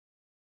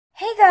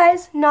Hey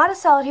guys, Not a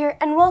Salad here,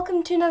 and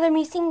welcome to another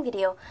me sing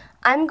video.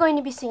 I'm going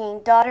to be singing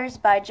Daughters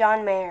by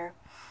John Mayer.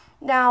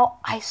 Now,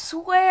 I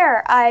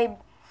swear, I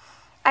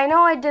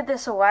know I did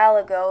this a while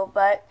ago,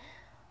 but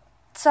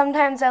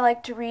sometimes I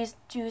like to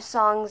redo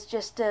songs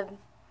just to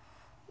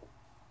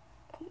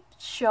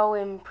show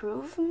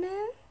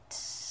improvement,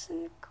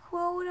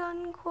 quote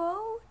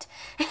unquote.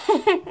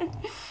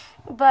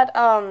 But,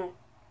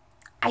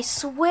 I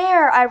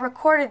swear I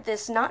recorded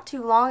this not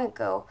too long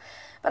ago.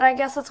 But I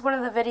guess it's one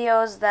of the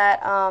videos that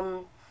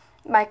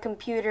my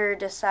computer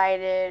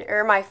decided,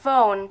 or my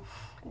phone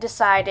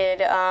decided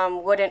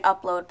wouldn't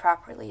upload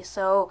properly.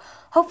 So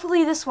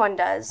hopefully this one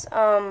does.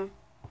 And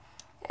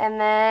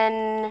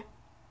then,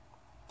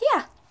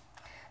 yeah.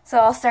 So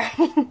I'll start.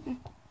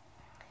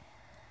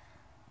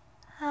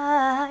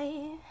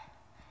 I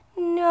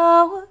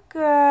know a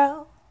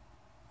girl.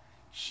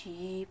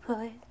 She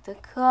put the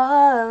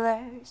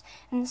colors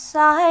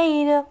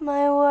inside of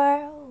my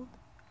world.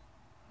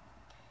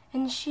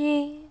 And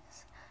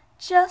she's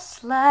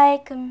just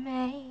like a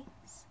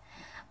maze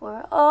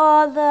where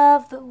all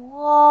of the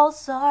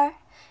walls are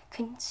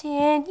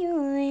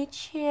continually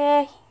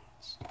changed.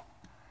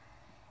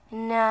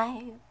 And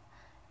I've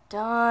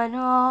done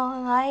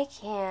all I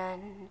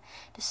can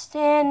to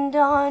stand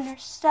on her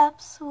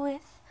steps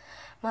with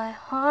my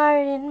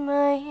heart in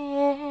my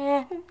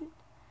hand.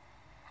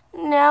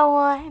 Now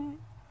I'm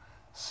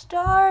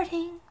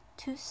starting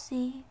to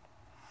see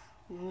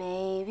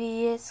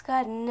maybe it's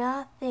got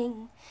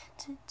nothing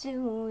to do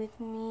with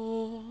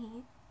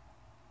me.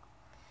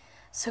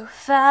 So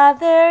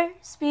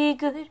fathers, be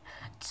good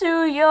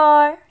to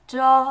your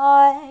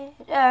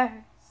daughters.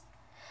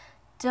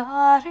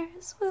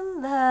 Daughters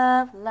will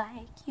love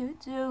like you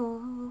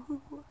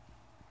do.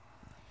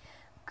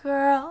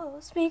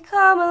 Girls,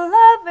 become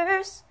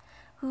lovers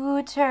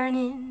who turn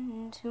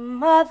into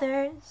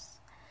mothers.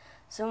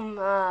 So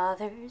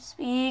mothers,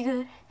 be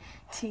good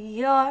to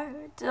your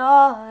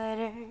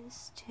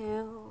daughters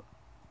too.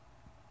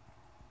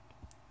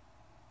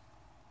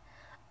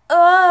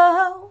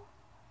 Oh,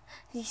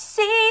 you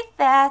see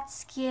that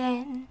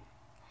skin?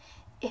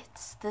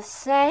 It's the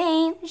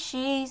same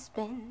she's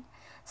been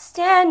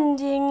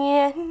standing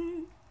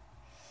in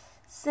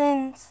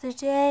since the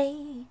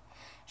day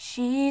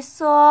she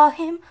saw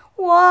him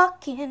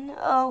walking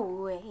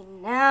away.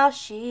 Now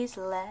she's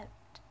left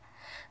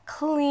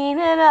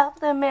cleaning up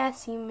the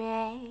mess he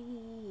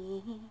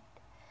made.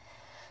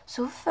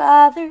 So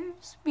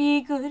fathers,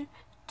 be good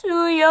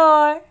to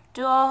your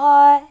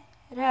daughters.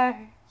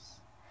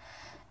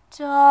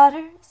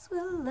 Daughters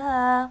will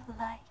love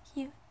like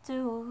you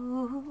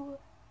do.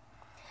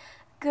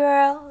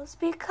 Girls,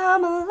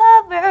 become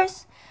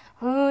lovers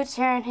who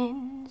turn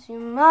into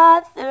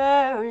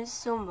mothers.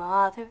 So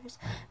mothers,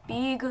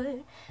 be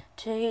good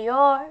to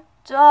your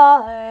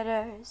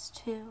daughters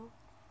too.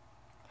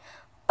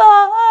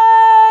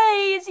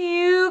 Boys,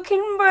 you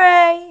can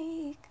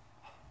break.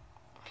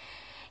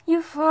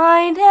 You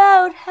find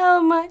out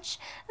how much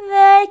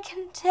they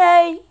can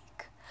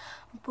take.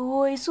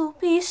 Boys will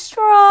be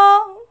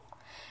strong,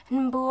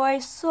 and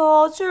boys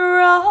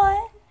soldier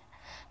on.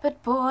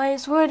 But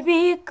boys would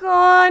be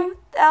gone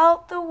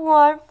without the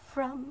warmth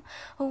from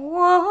a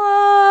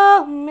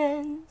woman's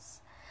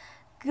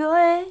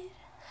good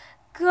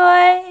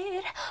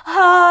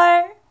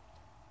heart.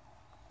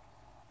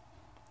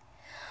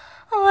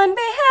 On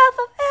behalf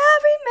of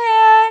every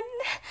man,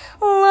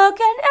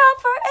 looking out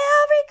for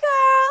every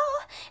girl,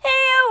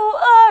 you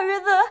are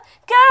the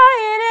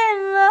guide in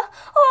the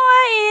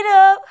weight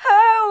of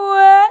her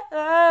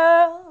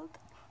world.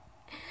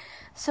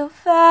 So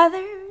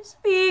fathers,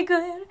 be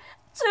good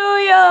to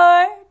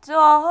your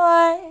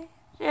daughters.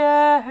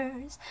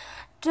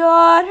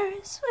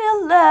 Daughters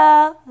will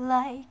love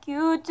like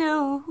you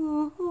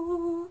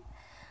do.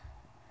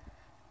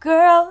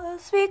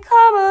 Girls,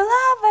 become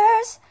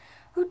lovers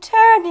who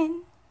turn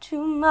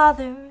into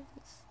mothers.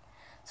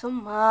 So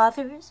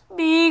mothers,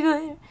 be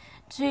good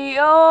to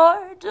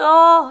your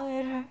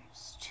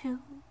daughters too.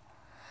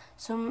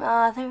 So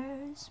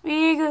mothers,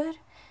 be good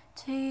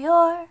to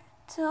your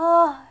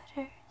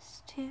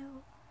daughters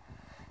too.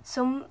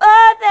 So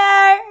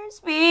mothers,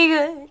 be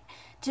good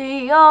to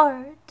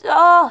your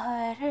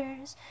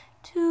daughters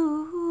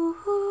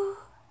too.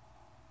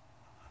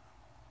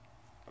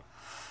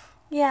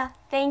 Yeah,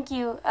 thank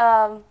you.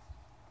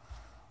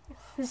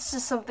 This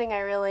is something I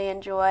really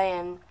enjoy,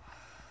 and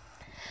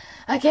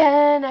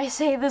again, I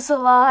say this a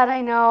lot, I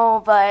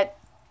know, but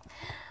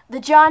the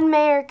John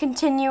Mayer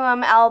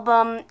Continuum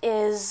album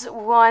is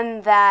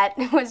one that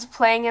was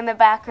playing in the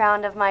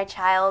background of my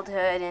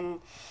childhood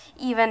and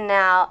even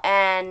now,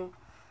 and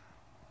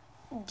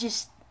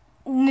just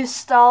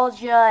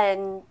nostalgia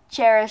and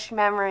cherished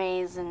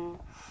memories and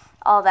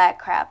all that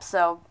crap.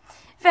 So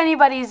if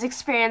anybody's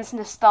experienced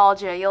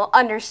nostalgia, you'll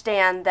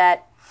understand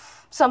that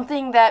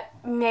something that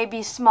may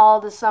be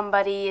small to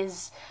somebody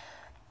is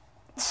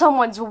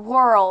someone's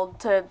world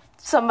to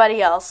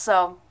somebody else.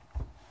 So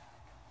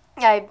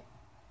I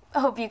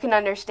hope you can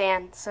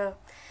understand. So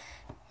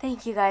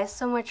thank you guys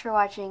so much for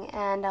watching,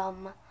 and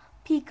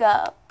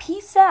Pika,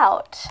 peace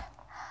out.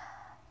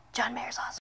 John Mayer's awesome.